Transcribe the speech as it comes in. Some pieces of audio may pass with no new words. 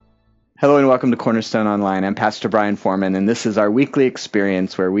Hello and welcome to Cornerstone Online. I'm Pastor Brian Foreman, and this is our weekly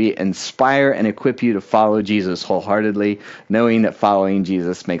experience where we inspire and equip you to follow Jesus wholeheartedly, knowing that following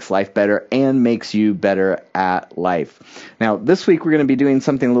Jesus makes life better and makes you better at life. Now, this week we're going to be doing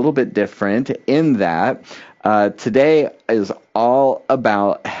something a little bit different in that today is all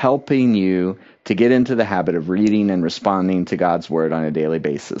about helping you to get into the habit of reading and responding to God's Word on a daily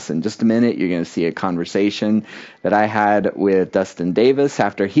basis. In just a minute, you're going to see a conversation that I had with Dustin Davis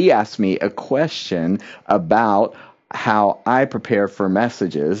after he asked me a question about how I prepare for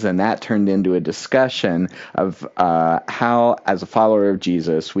messages, and that turned into a discussion of how, as a follower of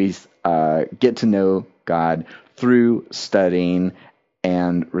Jesus, we get to know God through studying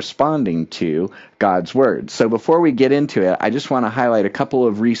and responding to God's Word. So before we get into it, I just want to highlight a couple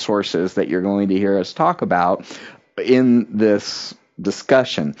of resources that you're going to hear us talk about in this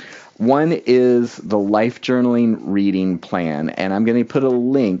discussion. One is the Life Journaling Reading Plan, and I'm going to put a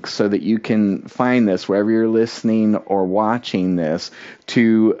link so that you can find this wherever you're listening or watching this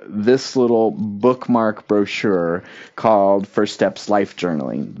to this little bookmark brochure called First Steps Life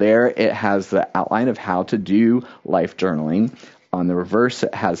Journaling. There it has the outline of how to do life journaling. On the reverse,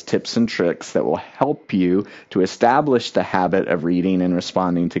 it has tips and tricks that will help you to establish the habit of reading and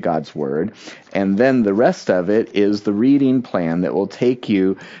responding to God's Word. And then the rest of it is the reading plan that will take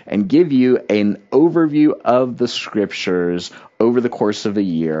you and give you an overview of the Scriptures over the course of a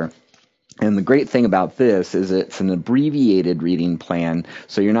year. And the great thing about this is it's an abbreviated reading plan,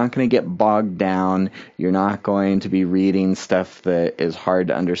 so you're not going to get bogged down. You're not going to be reading stuff that is hard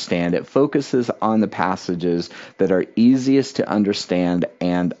to understand. It focuses on the passages that are easiest to understand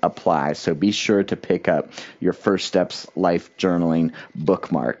and apply. So be sure to pick up your First Steps Life Journaling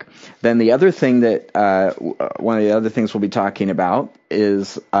bookmark. Then the other thing that, one of the other things we'll be talking about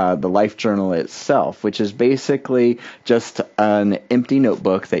is the Life Journal itself, which is basically just an empty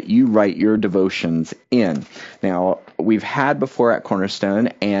notebook that you write your devotions in. Now, we've had before at Cornerstone,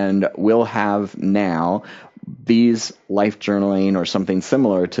 and will have now, these life journaling or something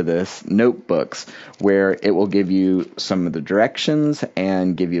similar to this notebooks where it will give you some of the directions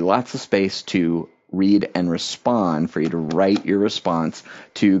and give you lots of space to read and respond, for you to write your response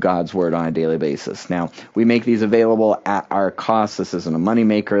to God's Word on a daily basis. Now, we make these available at our cost. This isn't a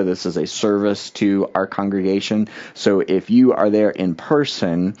moneymaker. This is a service to our congregation. So if you are there in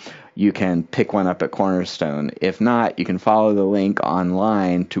person, you can pick one up at Cornerstone. If not, you can follow the link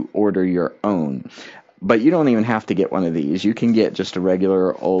online to order your own. But you don't even have to get one of these. You can get just a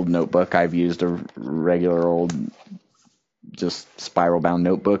regular old notebook. I've used a regular old just spiral bound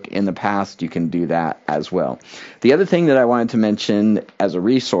notebook in the past. You can do that as well. The other thing that I wanted to mention as a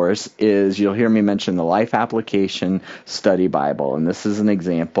resource is you'll hear me mention the Life Application Study Bible, and this is an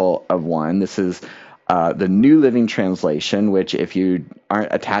example of one. This is the New Living Translation, which if you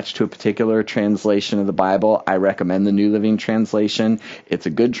aren't attached to a particular translation of the Bible, I recommend the New Living Translation. It's a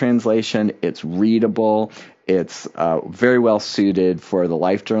good translation. It's readable. It's very well suited for the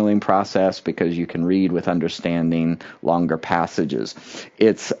life journaling process because you can read with understanding longer passages.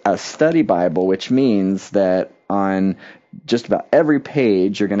 It's a study Bible, which means that on just about every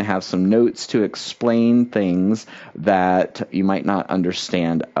page, you're going to have some notes to explain things that you might not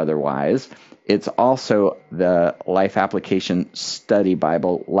understand otherwise. It's also the Life Application Study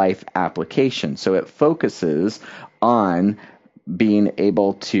Bible, Life Application. So it focuses on being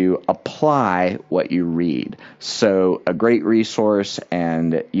able to apply what you read. So a great resource,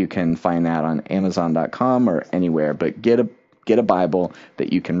 and you can find that on Amazon.com or anywhere, but get a Bible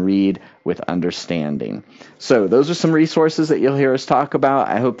that you can read with understanding. So those are some resources that you'll hear us talk about.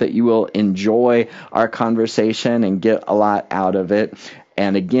 I hope that you will enjoy our conversation and get a lot out of it.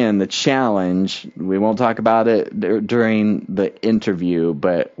 And again, the challenge, we won't talk about it during the interview,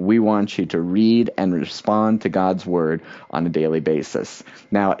 but we want you to read and respond to God's Word on a daily basis.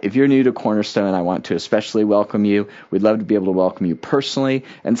 Now, if you're new to Cornerstone, I want to especially welcome you. We'd love to be able to welcome you personally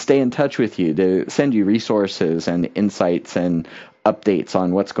and stay in touch with you to send you resources and insights and updates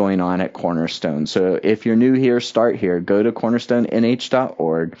on what's going on at Cornerstone. So if you're new here, start here. Go to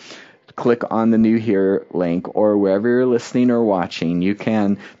cornerstonenh.org. Click on the New Here link, or wherever you're listening or watching, you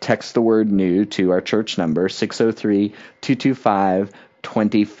can text the word new to our church number,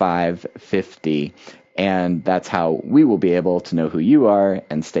 603-225-2550. And that's how we will be able to know who you are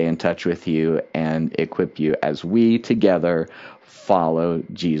and stay in touch with you and equip you as we together follow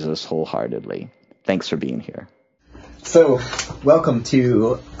Jesus wholeheartedly. Thanks for being here. So, welcome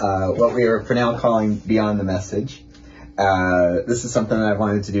to what we are for now calling Beyond the Message. This is something I've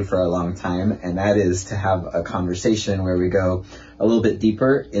wanted to do for a long time, and that is to have a conversation where we go a little bit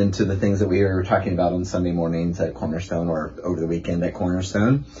deeper into the things that we were talking about on Sunday mornings at Cornerstone or over the weekend at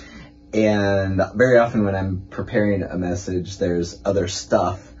Cornerstone. And very often when I'm preparing a message, there's other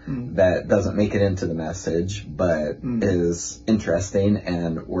stuff that doesn't make it into the message, but is interesting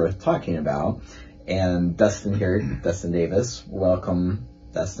and worth talking about. And Dustin here, Dustin Davis, welcome,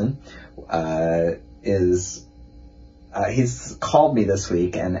 Dustin, he's called me this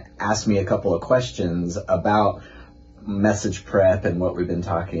week and asked me a couple of questions about message prep and what we've been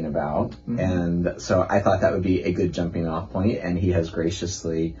talking about. And so I thought that would be a good jumping off point, and he has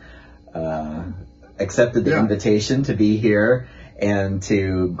graciously accepted the invitation to be here and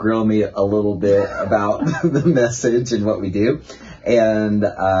to grill me a little bit about the message and what we do. And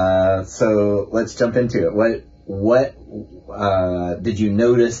so let's jump into it. What did you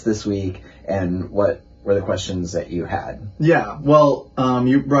notice this week, and what were the questions that you had? Yeah, well,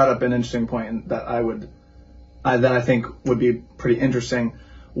 you brought up an interesting point that I think would be pretty interesting.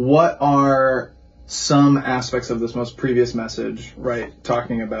 What are some aspects of this most previous message, right,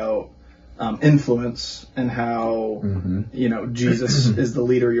 talking about influence and how Jesus is the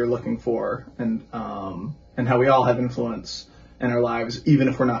leader you're looking for, and how we all have influence in our lives, even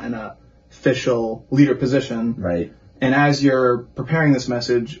if we're not in a official leader position. Right. And as you're preparing this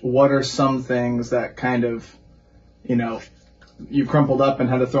message, what are some things that kind of, you crumpled up and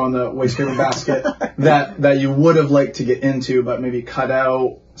had to throw in the waste paper basket that you would have liked to get into, but maybe cut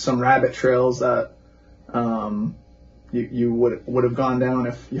out some rabbit trails that you would have gone down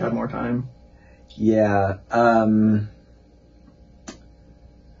if you had more time? Yeah.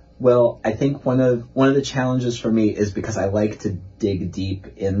 Well, I think one of the challenges for me is because I like to dig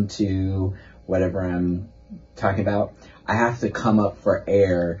deep into whatever I'm talking about. I have to come up for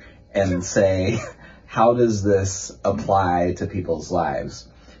air and say, how does this apply to people's lives?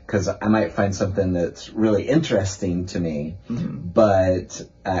 Because I might find something that's really interesting to me, but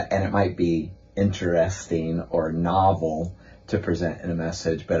and it might be interesting or novel to present in a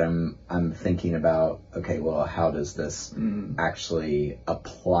message, but I'm thinking about, okay, well, how does this actually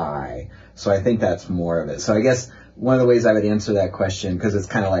apply? So I think that's more of it. So I guess one of the ways I would answer that question, because it's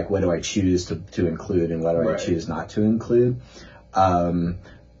kind of like, what do I choose to include and what do I choose not to include?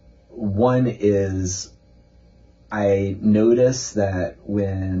 One is, I notice that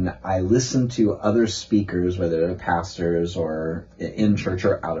when I listen to other speakers, whether they're pastors or in church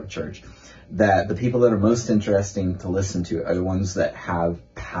or out of church, that the people that are most interesting to listen to are the ones that have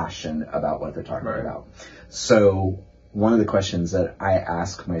passion about what they're talking about. So one of the questions that I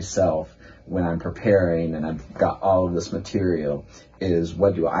ask myself when I'm preparing and I've got all of this material is,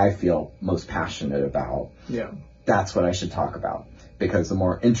 what do I feel most passionate about? Yeah. That's what I should talk about. Because the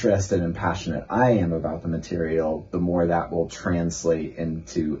more interested and passionate I am about the material, the more that will translate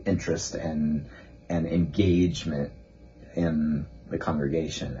into interest and engagement in the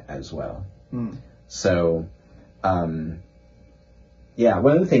congregation as well. So, one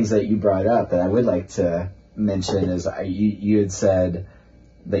of the things that you brought up that I would like to mention is you had said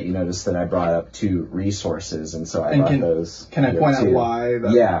that you noticed that I brought up 2 resources, and so I brought those. Can I point out why?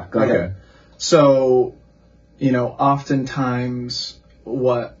 Yeah, go ahead. So, oftentimes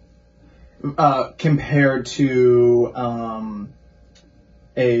what compared to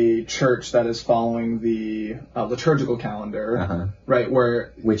a church that is following the liturgical calendar, right?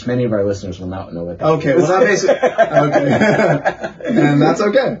 Which many of our listeners will not know what that is. Okay, well that basically, and that's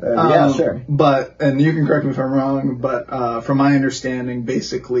okay. Yeah, sure. But, and you can correct me if I'm wrong, but from my understanding,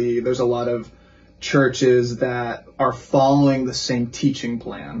 basically there's a lot of churches that are following the same teaching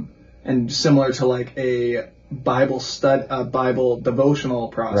plan, and similar to like a Bible devotional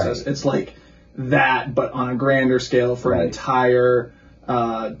process. It's like that, but on a grander scale for an entire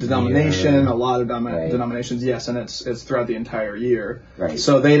denomination, a lot of denominations, yes, and it's throughout the entire year. Right.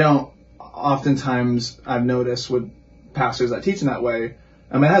 So they don't, oftentimes I've noticed with pastors that teach in that way,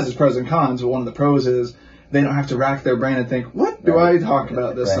 I mean, it has its pros and cons, but one of the pros is they don't have to rack their brain and think, what do I talk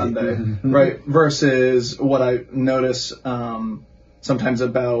about this Sunday? Right. Versus what I notice sometimes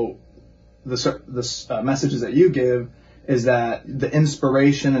about the messages that you give is that the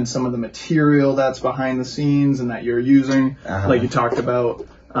inspiration and some of the material that's behind the scenes and that you're using, like you talked about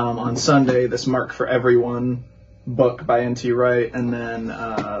on Sunday, this Mark for Everyone book by N.T. Wright, and then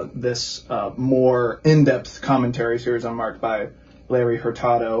this more in-depth commentary series on Mark by Larry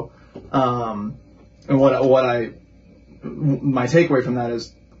Hurtado. And my takeaway from that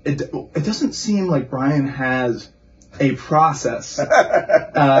is it doesn't seem like Brian has a process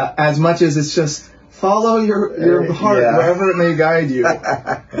as much as it's just follow your heart wherever it may guide you.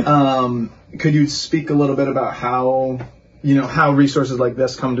 Could you speak a little bit about how resources like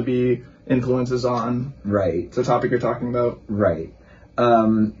this come to be influences on the topic you're talking about? Right.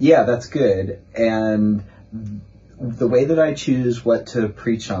 Yeah, that's good. And The way that I choose what to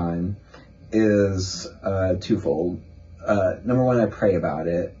preach on is twofold. Number one, I pray about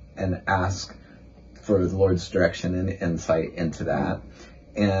it and ask for the Lord's direction and insight into that.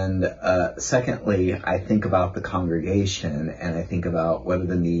 And secondly, I think about the congregation, and I think about what are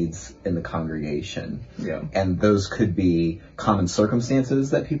the needs in the congregation. Yeah. And those could be common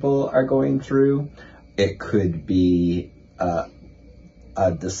circumstances that people are going through. It could be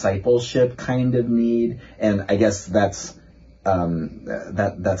a discipleship kind of need, and I guess that's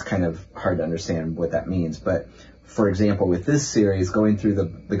kind of hard to understand what that means. But for example, with this series, going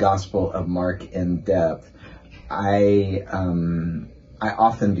through the Gospel of Mark in depth, I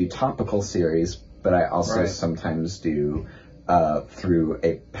often do topical series, but I also sometimes do through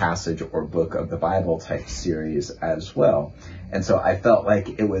a passage or book of the Bible type series as well. And so I felt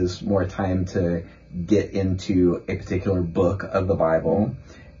like it was more time to get into a particular book of the Bible,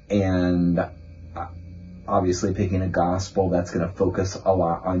 and obviously picking a gospel that's going to focus a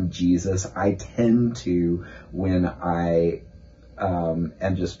lot on Jesus. I tend to, when I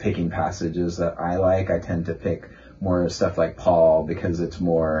am just picking passages that I like, I tend to pick more stuff like Paul, because it's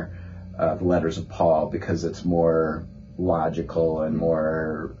more the letters of Paul, because it's more logical and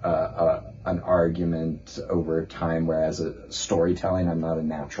more an argument over time, whereas storytelling, I'm not a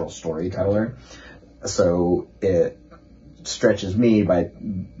natural storyteller. So it stretches me by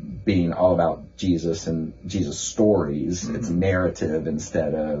being all about Jesus and Jesus stories. It's narrative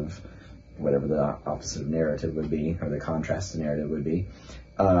instead of whatever the opposite of narrative would be, or the contrast to narrative would be.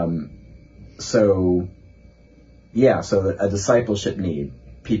 So a discipleship need.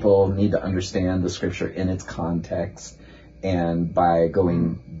 People need to understand the scripture in its context, and by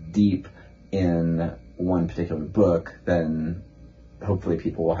going deep in one particular book, then hopefully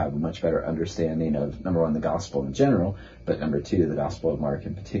people will have a much better understanding of, number one, the gospel in general, but number two, the Gospel of Mark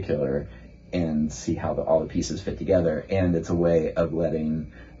in particular, and see how all the pieces fit together. And it's a way of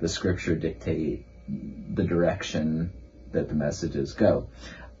letting the scripture dictate the direction that the messages go.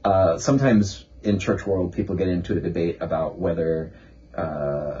 Sometimes in church world, people get into a debate about whether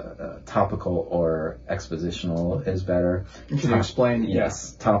topical or expositional is better. Can you explain?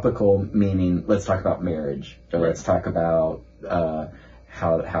 Yes. Topical meaning, let's talk about marriage, or let's talk about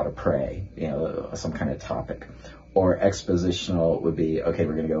how to pray, some kind of topic. Or expositional would be, okay,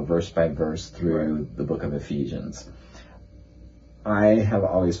 we're going to go verse by verse through the book of Ephesians. I have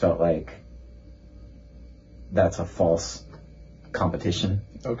always felt like that's a false competition.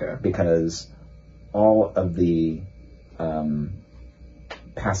 Okay. Because all of the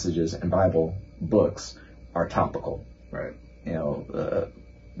passages in Bible books are topical. Right.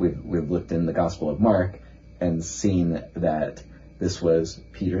 We've looked in the Gospel of Mark and seen that this was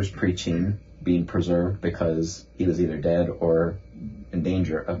Peter's preaching being preserved because he was either dead or in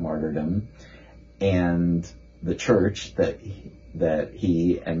danger of martyrdom, and the church that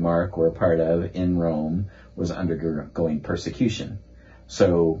he and Mark were a part of in Rome was undergoing persecution.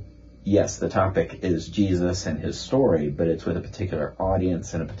 So yes, the topic is Jesus and his story, but it's with a particular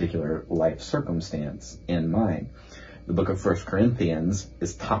audience and a particular life circumstance in mind. The book of 1 Corinthians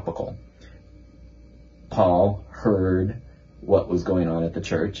is topical. Paul heard what was going on at the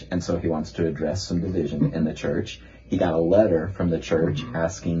church, and so he wants to address some division in the church. He got a letter from the church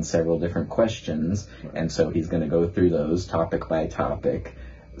asking several different questions, and so he's going to go through those topic by topic.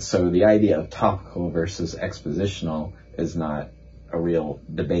 So the idea of topical versus expositional is not a real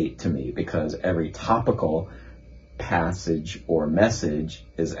debate to me, because every topical passage or message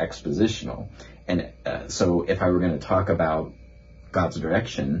is expositional. And so if I were going to talk about God's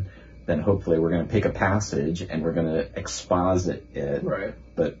direction, then hopefully we're going to pick a passage and we're going to exposit it, right,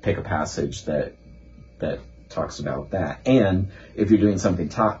 but pick a passage that talks about that. And if you're doing something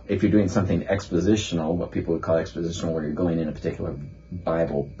expositional, what people would call expositional, where you're going in a particular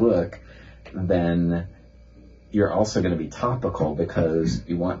Bible book, then you're also going to be topical, because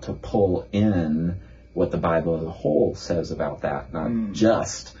you want to pull in what the Bible as a whole says about that, not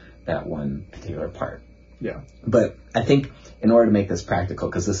just that one particular part. Yeah. But I think in order to make this practical,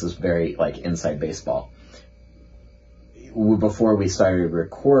 because this is very like inside baseball, before we started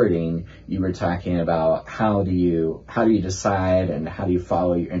recording, you were talking about how do you decide and how do you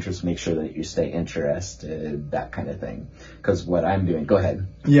follow your interests, make sure that you stay interested, that kind of thing. Because what I'm doing, go ahead.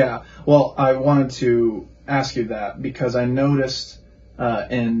 Yeah. Well, I wanted to ask you that because I noticed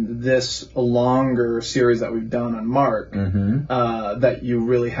in this longer series that we've done on Mark that you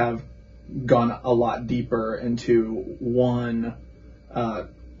really have gone a lot deeper into one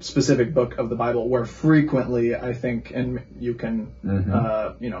specific book of the Bible, where frequently I think, and you can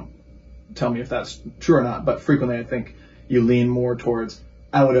tell me if that's true or not, but frequently I think you lean more towards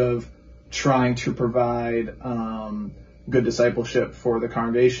out of trying to provide good discipleship for the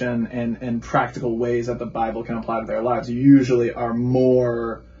congregation and practical ways that the Bible can apply to their lives usually are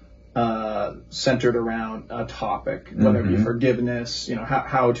more centered around a topic, whether it be forgiveness,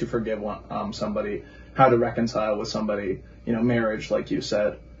 how to forgive somebody, how to reconcile with somebody, marriage, like you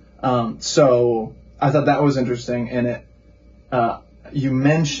said. So I thought that was interesting. And you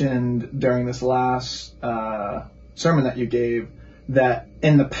mentioned during this last sermon that you gave that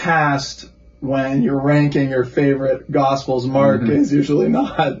in the past, when you're ranking your favorite Gospels, Mark is usually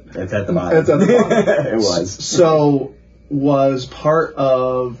not. It's at the bottom. It's at the bottom. It was. So was part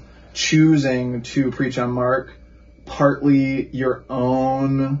of choosing to preach on Mark partly your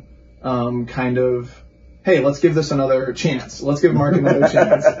own kind of, hey, let's give this another chance. Let's give Mark another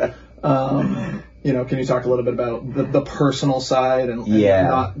chance. Can you talk a little bit about the personal side and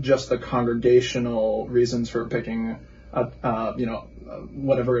not just the congregational reasons for picking,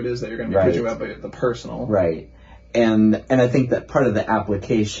 whatever it is that you're going to be preaching about, but the personal. Right. And I think that part of the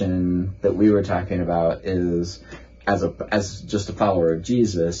application that we were talking about is as just a follower of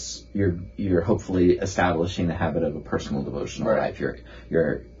Jesus, you're hopefully establishing a habit of a personal devotional life.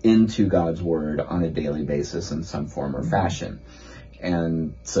 You're into God's word on a daily basis in some form or fashion.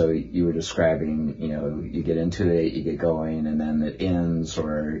 And so you were describing, you get into it, you get going, and then it ends,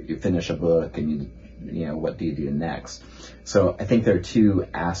 or you finish a book, and what do you do next? So I think there are two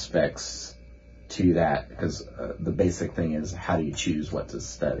aspects to that, because the basic thing is, how do you choose what to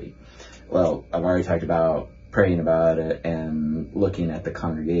study? Well, I've already talked about praying about it and looking at the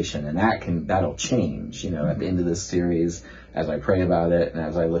congregation, and that'll change. At the end of this series, as I pray about it and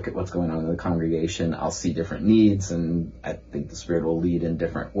as I look at what's going on in the congregation, I'll see different needs, and I think the Spirit will lead in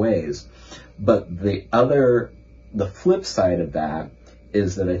different ways. But the flip side of that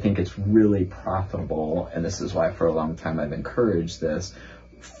is that I think it's really profitable, and this is why for a long time I've encouraged this,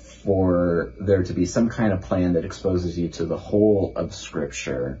 for there to be some kind of plan that exposes you to the whole of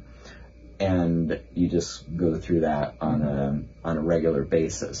Scripture, and you just go through that on a regular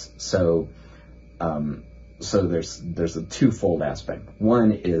basis. So there's a twofold aspect.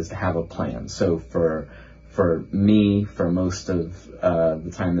 One is to have a plan. So for me, for most of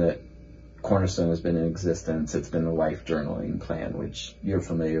the time that Cornerstone has been in existence, it's been a life journaling plan, which you're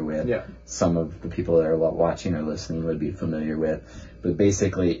familiar with. Yeah. Some of the people that are watching or listening would be familiar with. But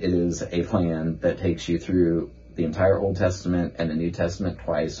basically, it is a plan that takes you through the entire Old Testament and the New Testament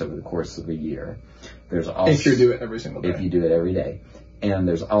twice over the course of a year. There's also, if you do it every single day. If you do it every day. And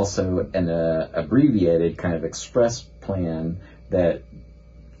there's also an abbreviated kind of express plan that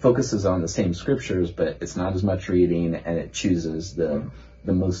focuses on the same scriptures, but it's not as much reading, and it chooses the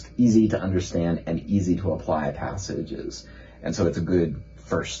most easy to understand and easy to apply passages. And so it's a good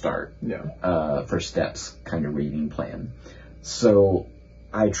first start, first steps kind of reading plan. So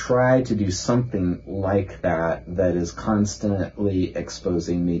I try to do something like that is constantly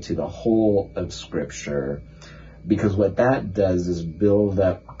exposing me to the whole of Scripture, because what that does is build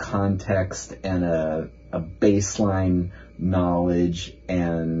up context and a baseline knowledge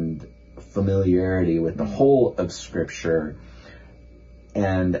and familiarity with the whole of Scripture.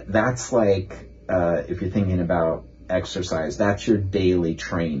 And that's like, if you're thinking about exercise, that's your daily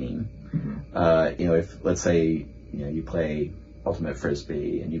training. If, let's say, you play ultimate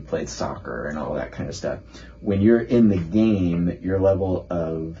frisbee and you played soccer and all that kind of stuff, when you're in the game, your level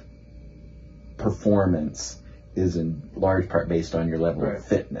of performance is in large part based on your level of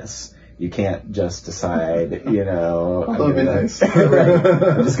fitness. You can't just decide, That would be nice.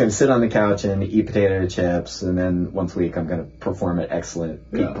 I'm just going to sit on the couch and eat potato chips, and then once a week I'm going to perform at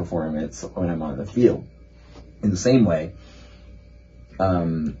excellent peak performance when I'm on the field. In the same way,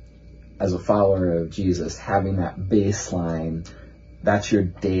 as a follower of Jesus, having that baseline, that's your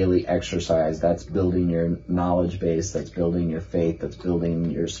daily exercise. That's building your knowledge base. That's building your faith. That's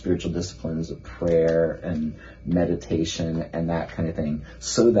building your spiritual disciplines of prayer and meditation and that kind of thing.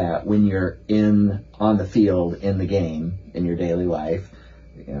 So that when you're on the field, in the game, in your daily life,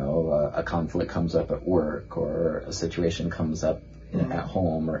 a conflict comes up at work, or a situation comes up at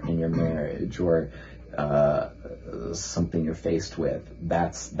home or in your marriage, or something you're faced with,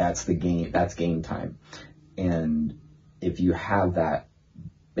 that's the game, that's game time. And if you have that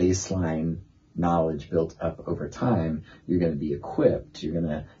baseline knowledge built up over time, you're going to be equipped.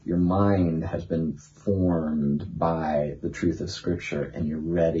 Your mind has been formed by the truth of Scripture, and you're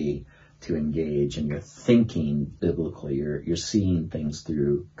ready to engage, and you're thinking biblically. You're seeing things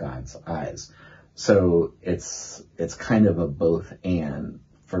through God's eyes. So it's kind of a both and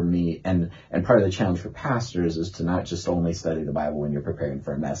for me, and part of the challenge for pastors is to not just only study the Bible when you're preparing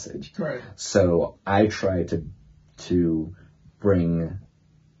for a message. Right. So I try to bring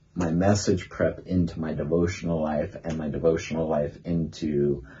my message prep into my devotional life and my devotional life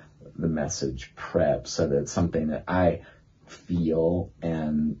into the message prep, so that it's something that I feel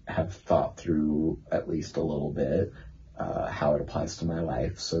and have thought through at least a little bit, how it applies to my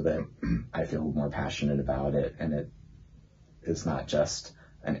life, so that I feel more passionate about it and it is not just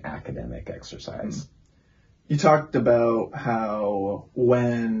an academic exercise. You talked about how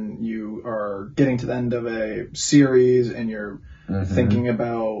when you are getting to the end of a series and you're thinking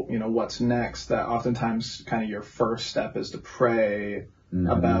about, what's next, that oftentimes kind of your first step is to pray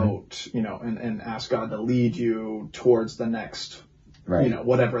about, and ask God to lead you towards the next,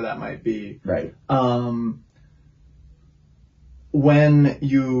 whatever that might be. Right.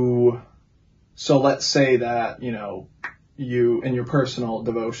 So let's say that, you in your personal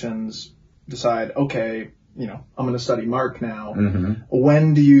devotions decide, okay, I'm going to study Mark now.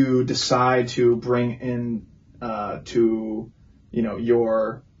 When do you decide to bring in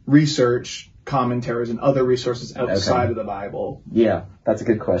your research, commentaries, and other resources outside of the Bible? Yeah, that's a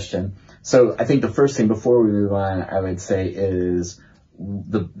good question. So I think the first thing before we move on, I would say is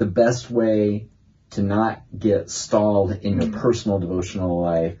the best way to not get stalled in your personal devotional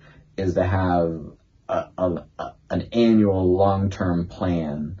life is to have an annual long-term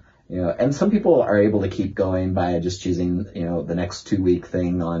plan. And some people are able to keep going by just choosing, the next 2-week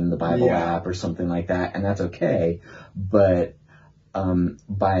thing on the Bible app or something like that, and that's okay. But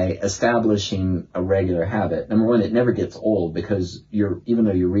by establishing a regular habit, number one, it never gets old, because even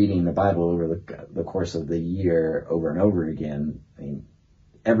though you're reading the Bible over the course of the year over and over again,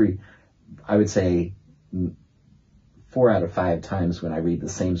 I would say 4 out of 5 times when I read the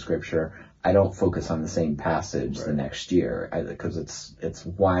same scripture, I don't focus on the same passage the next year, because it's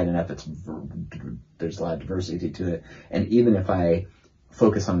wide enough. There's a lot of diversity to it. And even if I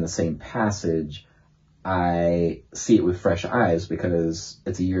focus on the same passage, I see it with fresh eyes because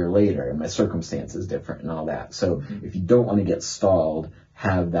it's a year later and my circumstance is different and all that. So if you don't want to get stalled,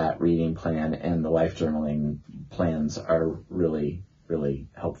 have that reading plan, and the life journaling plans are really, really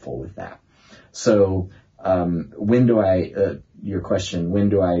helpful with that. So when do I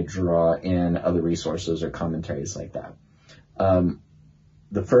draw in other resources or commentaries like that?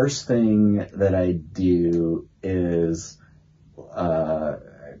 The first thing that I do is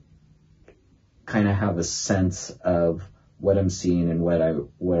kind of have a sense of what I'm seeing and where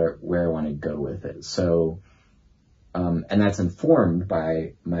I want to go with it. So, and that's informed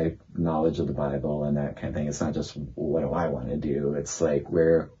by my knowledge of the Bible and that kind of thing. It's not just what do I want to do. It's like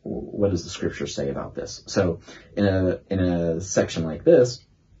what does the scripture say about this? So in a section like this,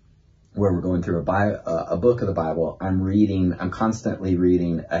 where we're going through a book of the Bible, I'm constantly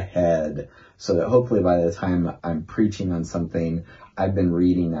reading ahead, so that hopefully by the time I'm preaching on something, I've been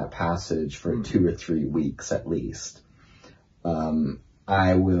reading that passage for 2 or 3 weeks at least.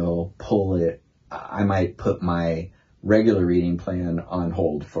 I will pull it. I might put my regular reading plan on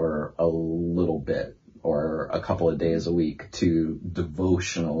hold for a little bit or a couple of days a week to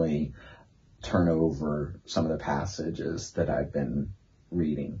devotionally turn over some of the passages that I've been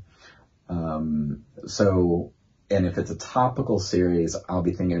reading. And if it's a topical series, I'll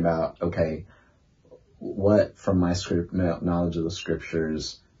be thinking about, okay, what from my knowledge of the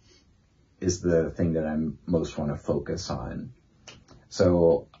scriptures is the thing that I most want to focus on.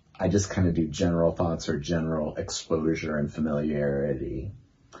 So I just kind of do general thoughts or general exposure and familiarity.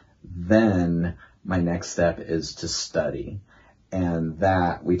 Then my next step is to study. And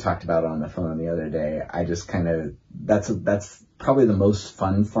that we talked about on the phone the other day. I just kind of, that's probably the most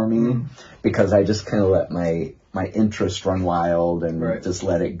fun for me, because I just kind of let my interest run wild and just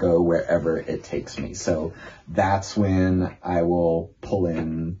let it go wherever it takes me. So that's when I will pull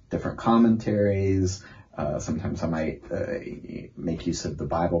in different commentaries. Sometimes I might make use of the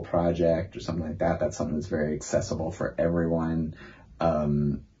Bible Project or something like that. That's something that's very accessible for everyone.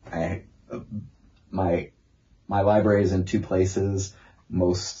 My library is in 2 places.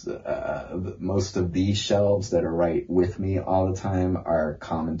 Most of these shelves that are right with me all the time are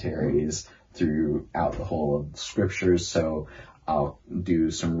commentaries throughout the whole of scriptures. So I'll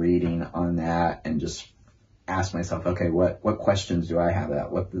do some reading on that and just ask myself, okay, what questions do I have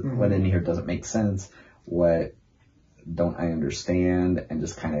at? What in here doesn't make sense? What don't I understand? And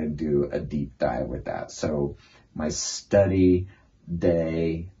just kind of do a deep dive with that. So my study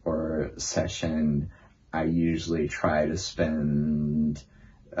day or session, I usually try to spend,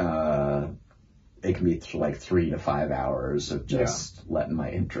 it can be like 3 to 5 hours of just letting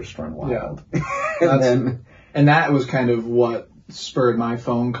my interest run wild. Yeah. And that was kind of what spurred my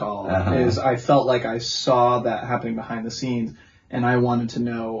phone call, is I felt like I saw that happening behind the scenes, and I wanted to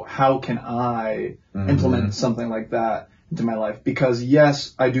know, how can I implement something like that? into my life. Because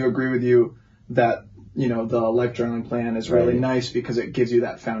yes, I do agree with you that, the life journaling plan is really nice because it gives you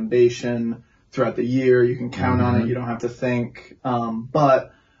that foundation throughout the year. You can count on it. You don't have to think.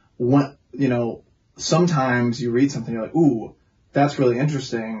 But when, sometimes you read something, you're like, ooh, that's really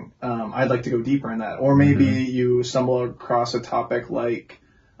interesting. I'd like to go deeper in that. Or maybe you stumble across a topic like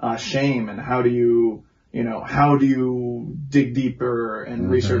shame, and how do you dig deeper and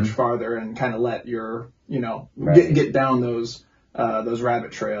research farther and kind of let your, get down those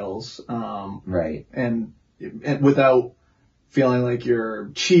rabbit trails, and without feeling like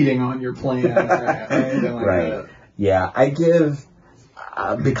you're cheating on your plan or anything like that. Yeah, I give.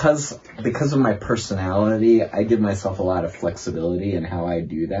 Because of my personality, I give myself a lot of flexibility in how I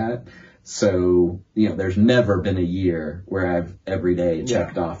do that. So, there's never been a year where I've every day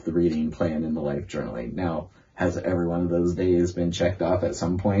checked off the reading plan in the life journaling. Now, has every one of those days been checked off at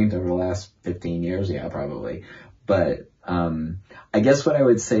some point over the last 15 years? Yeah, probably. But I guess what I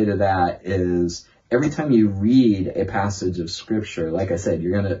would say to that is every time you read a passage of scripture, like I said,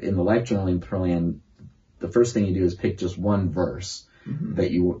 you're going to, in the life journaling plan, the first thing you do is pick just one verse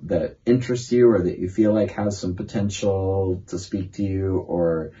that interests you, or that you feel like has some potential to speak to you,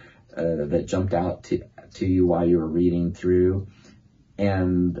 or that jumped out to you while you were reading through.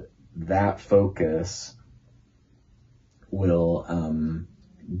 And that focus will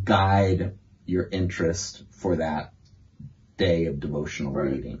guide your interest for that day of devotional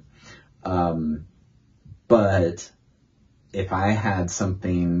reading. But if I had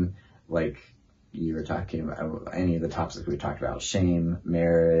something like you were talking about, any of the topics we talked about, shame,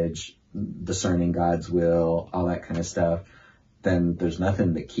 marriage, discerning God's will, all that kind of stuff, then there's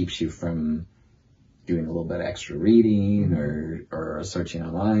nothing that keeps you from doing a little bit of extra reading or searching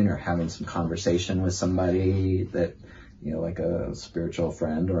online or having some conversation with somebody that, like a spiritual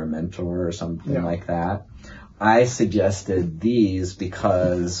friend or a mentor or something like that. I suggested these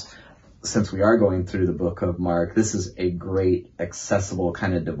because since we are going through the book of Mark, this is a great, accessible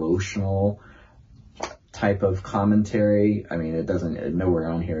kind of devotional type of commentary. I mean, it doesn't, nowhere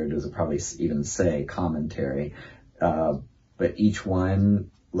on here does it probably even say commentary, but each one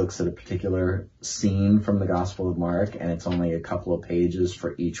looks at a particular scene from the Gospel of Mark, and it's only a couple of pages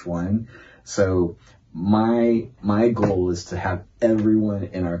for each one. So my goal is to have everyone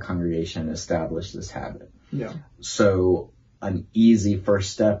in our congregation establish this habit. Yeah. So an easy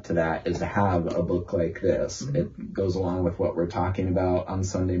first step to that is to have a book like this. It goes along with what we're talking about on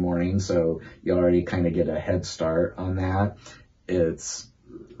Sunday morning, so you already kind of get a head start on that. It's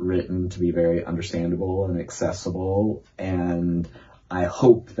written to be very understandable and accessible, and I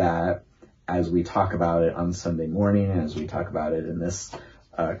hope that as we talk about it on Sunday morning, as we talk about it in this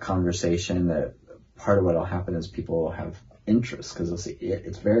conversation, that part of what will happen is people will have interest, because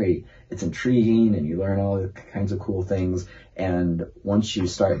it's intriguing and you learn all kinds of cool things. And once you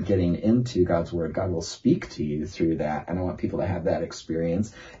start getting into God's Word, God will speak to you through that. And I want people to have that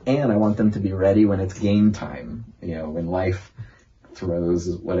experience. And I want them to be ready when it's game time, when life throws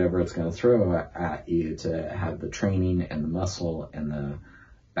whatever it's going to throw at you, to have the training and the muscle and the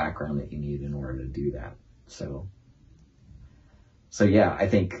background that you need in order to do that. So yeah, I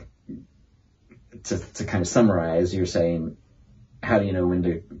think to kind of summarize, you're saying, how do you know when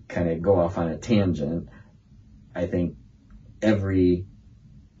to kind of go off on a tangent? I think every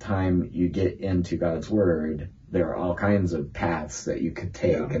time you get into God's Word, there are all kinds of paths that you could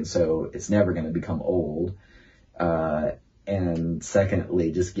take. And so it's never going to become old. And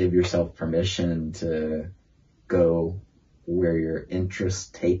secondly, just give yourself permission to go where your interests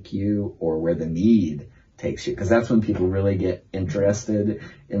take you, or where the need takes you. Because that's when people really get interested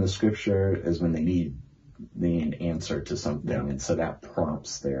in the scripture, is when they need an answer to something. And so that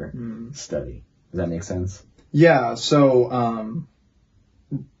prompts their study. Does that make sense? Yeah. So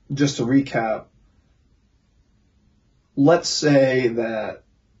just to recap, let's say that,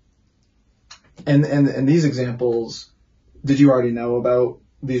 and these examples, did you already know about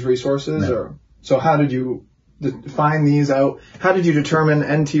these resources? No. Or so how did you find these out? How did you determine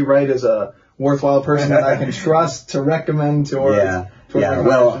N.T. Wright as a worthwhile person that I can trust to recommend to our... Yeah.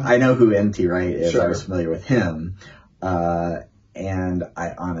 Well, I know who N.T. Wright is. Sure. I was familiar with him. And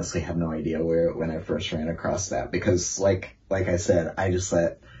I honestly have no idea when I first ran across that, because like I said, I just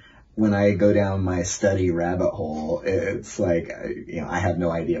when I go down my study rabbit hole, it's like, I have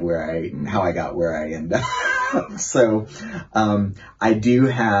no idea how I got where I end up. So, I do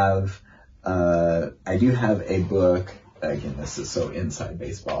have a book. Again, this is so inside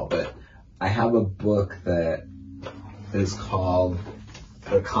baseball, but I have a book that is called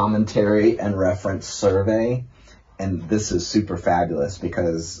The Commentary and Reference Survey. And this is super fabulous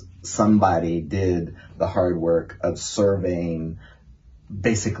because somebody did the hard work of surveying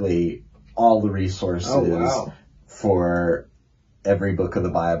basically all the resources for every book of the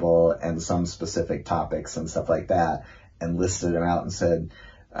Bible and some specific topics and stuff like that, and listed them out and said,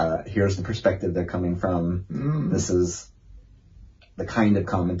 here's the perspective they're coming from. This is the kind of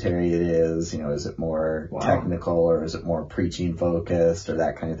commentary it is. Is it more technical, or is it more preaching focused, or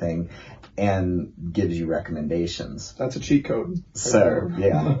that kind of thing, and gives you recommendations. That's a cheat code. So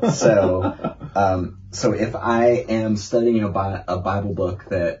if I am studying a Bible book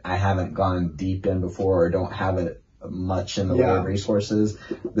that I haven't gone deep in before, or don't have it much in the way of resources,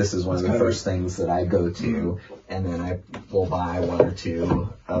 this is one of the first things that I go to, and then I will buy one or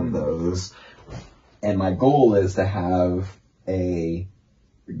two of those. And my goal is to have a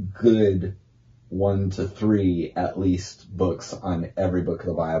good 1 to 3 at least books on every book of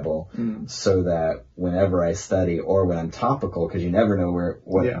the Bible, so that whenever I study, or when I'm topical, because you never know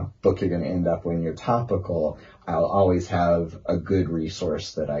what book you're going to end up when you're topical, I'll always have a good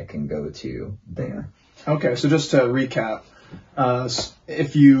resource that I can go to there. Okay, so just to recap,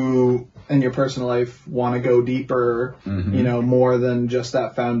 if you in your personal life want to go deeper, more than just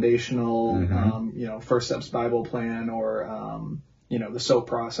that foundational, First Steps Bible Plan, or the SOAP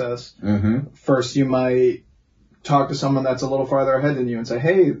process. First, you might talk to someone that's a little farther ahead than you and say,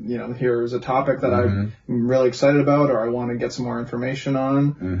 hey, here's a topic that I'm really excited about, or I want to get some more information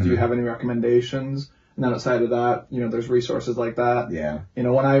on. Do you have any recommendations? And then outside of that, there's resources like that. Yeah.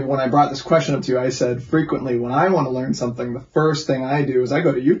 When I brought this question up to you, I said frequently when I want to learn something, the first thing I do is I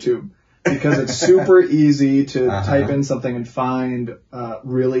go to YouTube, because it's super easy to type in something and find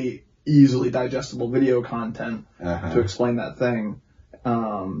really easily digestible video content to explain that thing.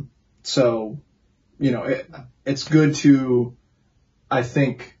 It's good to, I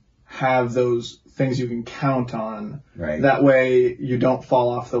think, have those things you can count on. Right. That way you don't fall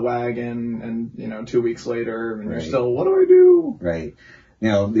off the wagon and 2 weeks later and you're still, what do I do? Right. The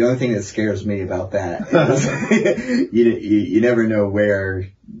only thing that scares me about that is you never know where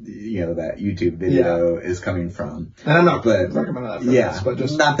that YouTube video is coming from. And I'm not recommending that for this, but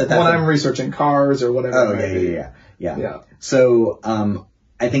just not that when I'm researching cars or whatever. Oh, yeah. So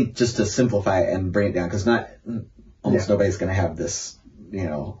I think just to simplify it and bring it down, because almost nobody's going to have this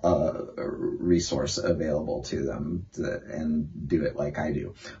resource available to them and do it like I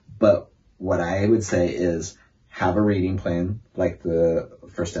do. But what I would say is have a reading plan, like the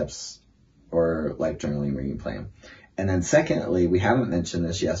First Steps or Life Journaling reading plan. And then secondly, we haven't mentioned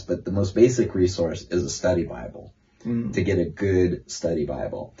this yet, but the most basic resource is a study Bible, to get a good study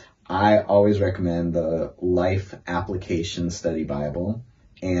Bible. I always recommend the Life Application Study Bible.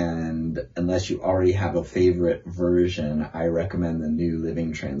 And unless you already have a favorite version, I recommend the New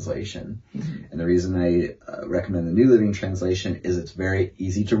Living Translation. And the reason I recommend the New Living Translation is it's very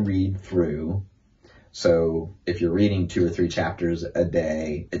easy to read through. So if you're reading 2 or 3 chapters a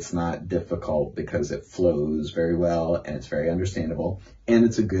day, it's not difficult because it flows very well and it's very understandable, and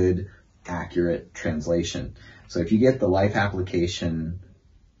it's a good, accurate translation. So if you get the Life Application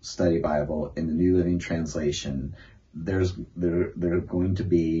Study Bible in the New Living Translation, there are going to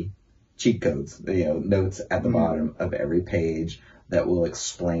be cheat codes, notes at the bottom of every page that will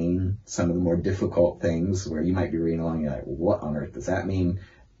explain some of the more difficult things where you might be reading along and you're like, what on earth does that mean?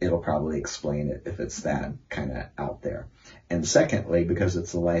 It'll probably explain it if it's that kind of out there. And secondly, because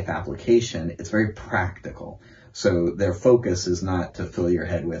it's a life application, it's very practical. So their focus is not to fill your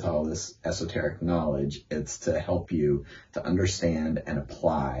head with all this esoteric knowledge. It's to help you to understand and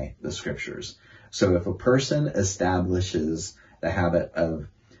apply the scriptures. So if a person establishes the habit of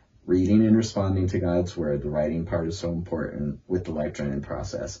reading and responding to God's word, the writing part is so important with the life journaling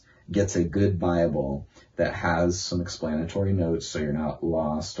process, gets a good Bible that has some explanatory notes so you're not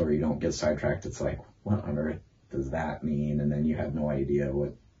lost or you don't get sidetracked. It's like, what on earth does that mean? And then you have no idea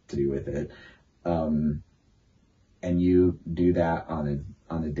what to do with it. And you do that on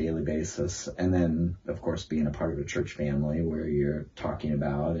a daily basis. And then, of course, being a part of a church family where you're talking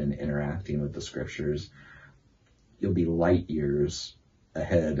about and interacting with the scriptures, you'll be light years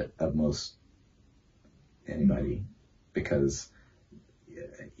ahead of most anybody, because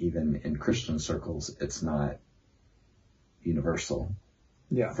even in Christian circles, it's not universal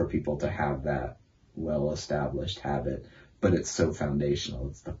for people to have that well-established habit, but it's so foundational.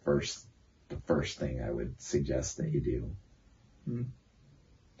 It's the first thing I would suggest that you do.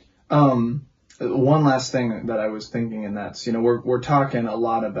 One last thing that I was thinking, and that's, we're talking a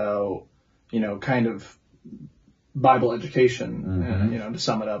lot about, kind of Bible education, to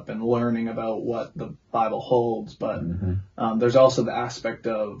sum it up, and learning about what the Bible holds. But there's also the aspect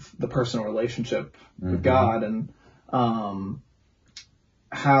of the personal relationship with God. And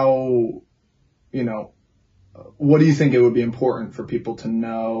how, what do you think it would be important for people to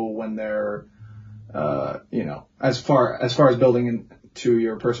know when they're, as far as building into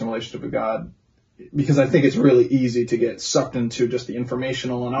your personal relationship with God? Because I think it's really easy to get sucked into just the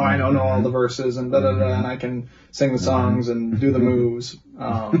informational and, I don't know all the verses and and I can sing the songs and do the moves.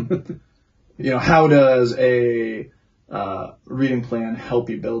 How does a reading plan help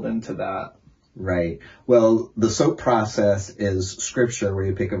you build into that? Right. Well, the SOAP process is scripture, where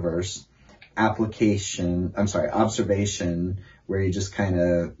you pick a verse, observation, where you just kind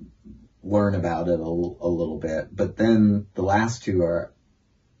of learn about it a little bit. But then the last two are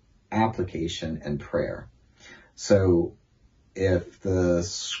application and prayer. So if the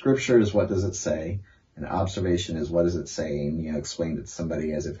scripture is what does it say, and observation is what is it saying, explained it to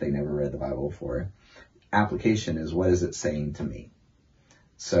somebody as if they never read the Bible before. Application is what is it saying to me.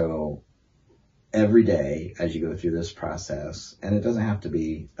 So every day as you go through this process, and it doesn't have to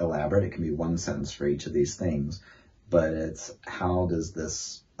be elaborate, it can be one sentence for each of these things, but it's how does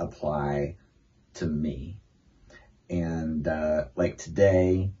this apply to me? And like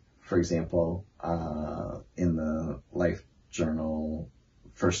today, for example, in the Life Journal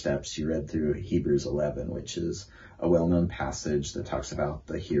First Steps, you read through Hebrews 11, which is a well-known passage that talks about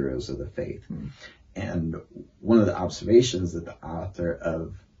the heroes of the faith. And one of the observations that the author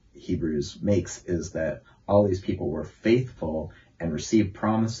of Hebrews makes is that all these people were faithful and received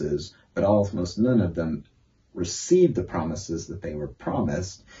promises, but almost none of them received the promises that they were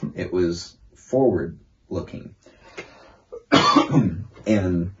promised. It was forward looking.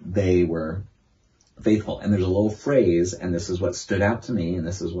 And they were faithful. And there's a little phrase, and this is what stood out to me, and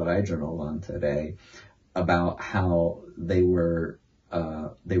this is what I journaled on today, about how they were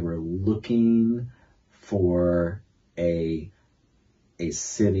looking for a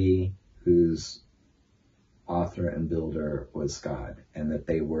city whose author and builder was God, and that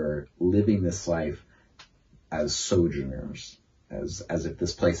they were living this life as sojourners, as if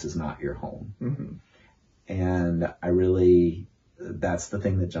this place is not your home. Mm-hmm. And that's the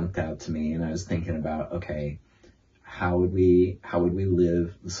thing that jumped out to me. And I was thinking about, okay, how would we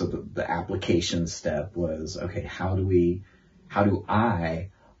live? So the application step was, okay, how do I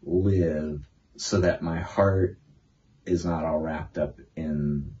live so that my heart is not all wrapped up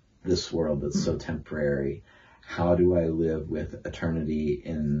in this world that's so temporary? How do I live with eternity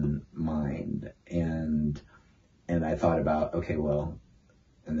in mind? And I thought about, okay, well,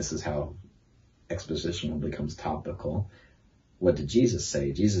 and this is how expositional becomes topical. What did Jesus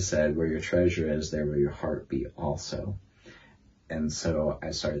say? Jesus said, where your treasure is, there will your heart be also. And so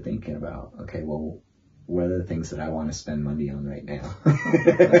I started thinking about, okay, well, what are the things that I want to spend money on right now?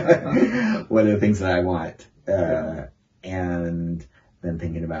 What are the things that I want? And then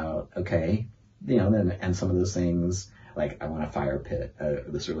thinking about, okay, and some of those things, like I want a fire pit,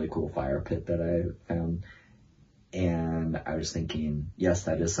 this really cool fire pit that I found. And I was thinking, yes,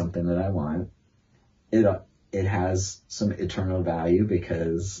 that is something that I want. It has some eternal value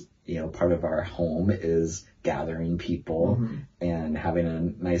because, part of our home is gathering people, mm-hmm. and having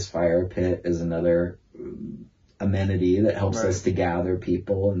a nice fire pit is another amenity that helps us to gather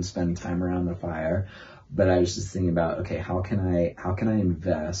people and spend time around the fire. But I was just thinking about, okay, how can I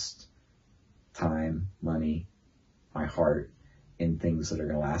invest time, money, my heart in things that are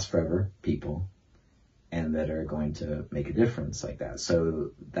going to last forever, people, and that are going to make a difference like that.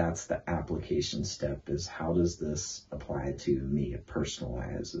 So that's the application step, is how does this apply to me? It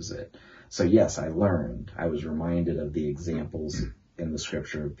personalizes it. So yes, I was reminded of the examples in the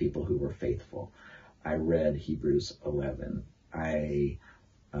scripture of people who were faithful. I read Hebrews 11. I,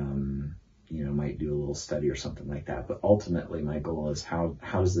 might do a little study or something like that. But ultimately my goal is how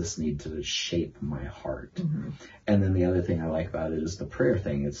does this need to shape my heart? Mm-hmm. And then the other thing I like about it is the prayer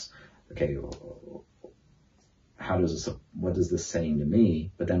thing. It's, okay, what is this saying to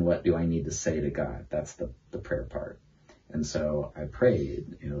me? But then what do I need to say to God? That's the prayer part. And so I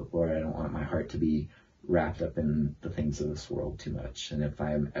prayed, Lord, I don't want my heart to be wrapped up in the things of this world too much. And if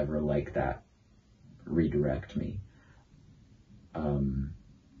I'm ever like that, redirect me.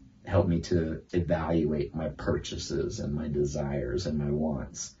 Help me to evaluate my purchases and my desires and my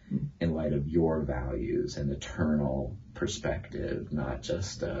wants in light of your values and eternal perspective, not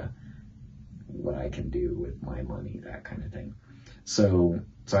just what I can do with my money, that kind of thing. So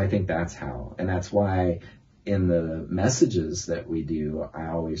I think that's how, and that's why in the messages that we do, I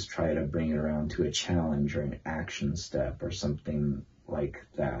always try to bring it around to a challenge or an action step or something like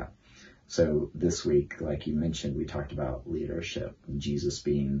that. So this week, like you mentioned, we talked about leadership, Jesus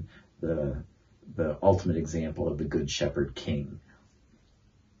being the ultimate example of the Good Shepherd King.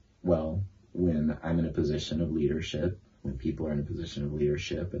 Well, when I'm in a position of leadership, when people are in a position of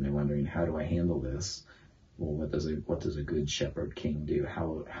leadership and they're wondering, how do I handle this? Well, what does a good shepherd king do?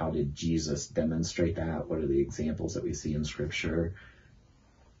 How did Jesus demonstrate that? What are the examples that we see in Scripture?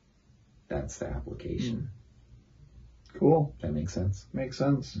 That's the application. Cool. That makes sense? Makes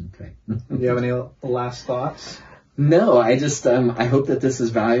sense. Okay. Do you have any last thoughts? No, I just I hope that this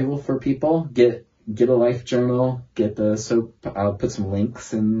is valuable for people. Get a life journal. Get the soap. I'll put some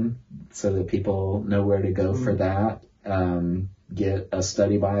links in so that people know where to go for that. Get a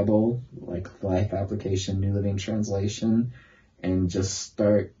study Bible, like the Life Application, New Living Translation, and just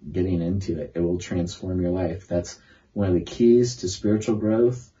start getting into it. It will transform your life. That's one of the keys to spiritual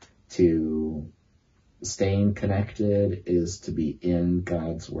growth, to staying connected, is to be in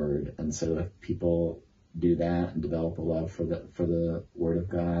God's Word. And so if people do that and develop a love for the Word of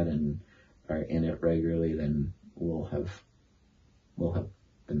God and are in it regularly, then we'll have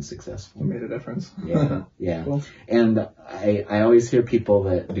been successful. You made a difference. Yeah, yeah. Cool. And I always hear people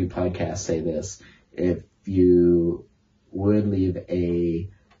that do podcasts say this: if you would leave a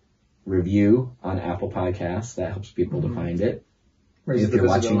review on Apple Podcasts, that helps people to find it. If you're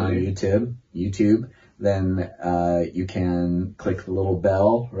watching on YouTube, then you can click the little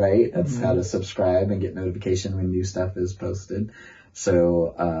bell, right? That's how to subscribe and get notification when new stuff is posted.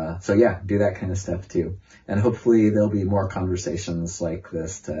 So yeah, do that kind of stuff too. And hopefully there'll be more conversations like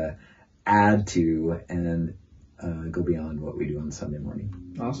this to add to and go beyond what we do on Sunday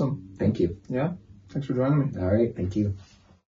morning. Awesome. Thank you. Yeah. Thanks for joining me. All right. Thank you.